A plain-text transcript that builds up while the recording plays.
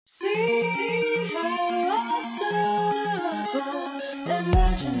See how circle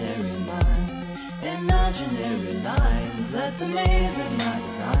imaginary lines that the maze of my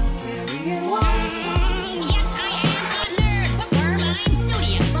design carry in one. Yes, I am a nerd, bookworm. I'm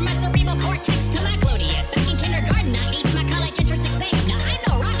studious, from my cerebral cortex to my gluteus. Back in kindergarten, I aced my college entrance exam. Now I'm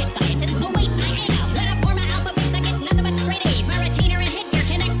no rocket scientist, but wait, I am. Let up for my alphabets, I get nothing but straight A's. My retainer and headgear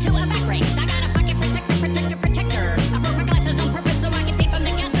connect to a back brace. I got a pocket protector. I broke my glasses on purpose so I can tape them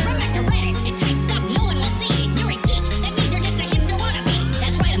together. From Mr. Reddit, it's tight stuff no one will see. You're a geek, that means you're just a hipster wannabe.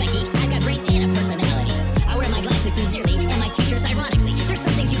 That's right, I'm a geek. I've got brains and a personality. I wear my glasses sincerely and my t-shirts ironically. There's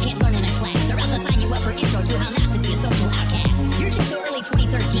some things you can't learn in a class, or else I'll sign you up for intro to how not to be a social outcast. You're just so early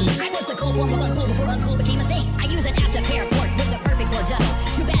 2013. I was the cool form of uncool before uncool became a thing. I use an app to pair port with the perfect Bordeaux.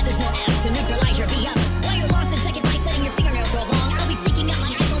 Too bad there's no app to neutralize your VO. While you're lost in second life letting your fingernails grow long, I'll be seeking out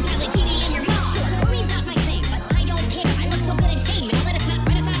my iPhone tablet TV in your car. Sure, Marie's not my thing, but I don't care. I look so good in chainmail that it's not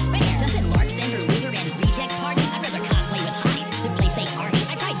Renaissance fair. Doesn't LARP stand for loser and reject party? I'd rather cosplay with highs than play Saint Artie.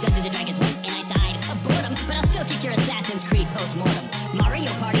 I tried Dungeons and Dragons once and I died of boredom, but I'll still kick your Assassin's Creed post-mortem.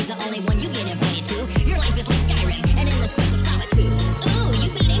 Mario Party's the only one you get invited to. Your life is like Skyrim, an endless quest of solitude. Ooh, you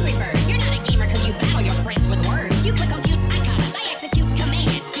beat Angry Birds. You're not a gamer cause you battle your friends with words. You click on cute icons, I execute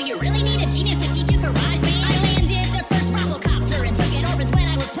commands. Do you really need a genius to teach you GarageBand? I landed the first rafflecopter and took it orphans when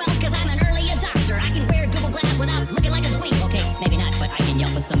I was 12 cause I'm an early adopter. I can wear Google Glass without looking like a tweak. Okay, maybe not, but I can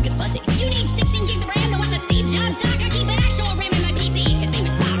yelp with some good fuzzing. You need 16 gigs of RAM to watch a Steve Jobs doc. I keep an actual RAM in my PC. His name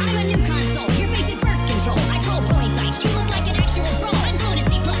is Spock. I'm a new console. Your face is birth control. I troll pony sites. You look like an actual troll. I'm fluent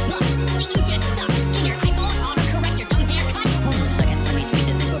in C++. See, you just suck. Can your iPhone autocorrect your dumb haircut? Hold on a second. Let me tweet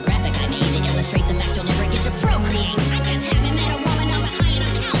this infographic I made. It illustrates the fact you'll never get to procreate. I just haven't met a woman of a high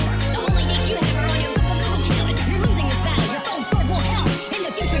enough caliber. The only dates you have are on your Google calendar. You're losing this battle. Your phone sword won't help. In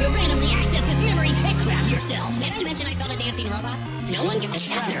the future, you'll randomly access this memory and trap yourself. Did I mention I built a dancing robot? No one gives a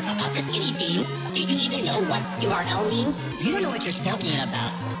chapter about this itty beans. Do you even know what URL means? You don't know what you're talking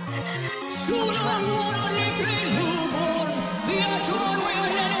about. You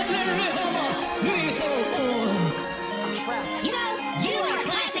know, you are a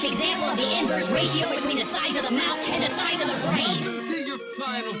classic example of the inverse ratio between the size of the mouth and the size of the brain. Welcome to your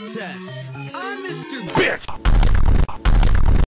final test. I'm Mr. Bitch!